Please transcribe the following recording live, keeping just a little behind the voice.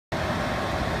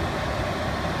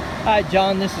Hi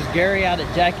John, this is Gary out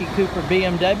at Jackie Cooper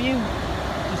BMW.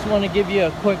 Just want to give you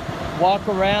a quick walk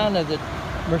around of the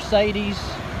Mercedes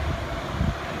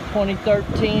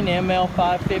 2013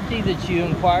 ML550 that you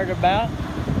inquired about.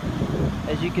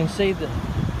 As you can see,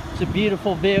 it's a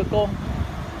beautiful vehicle,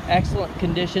 excellent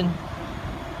condition.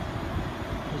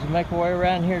 As we make our way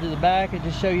around here to the back, I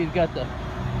just show you got the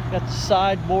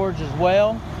side boards as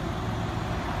well.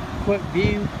 Quick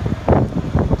view.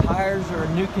 Tires are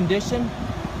in new condition.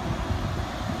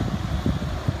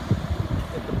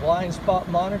 Got the blind spot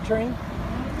monitoring.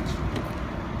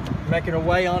 Making our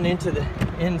way on into the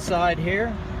inside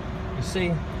here. You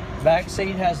see, back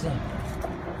seat has the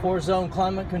 4-zone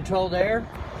climate controlled air.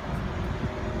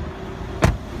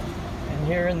 And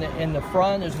here in the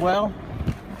front as well.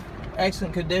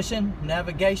 Excellent condition,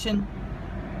 navigation,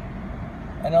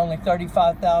 and only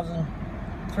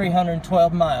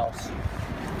 35,312 miles.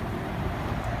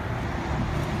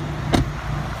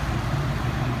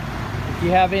 If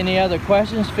you have any other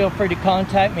questions, feel free to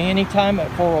contact me anytime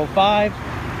at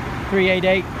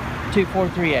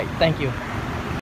 405-388-2438. Thank you.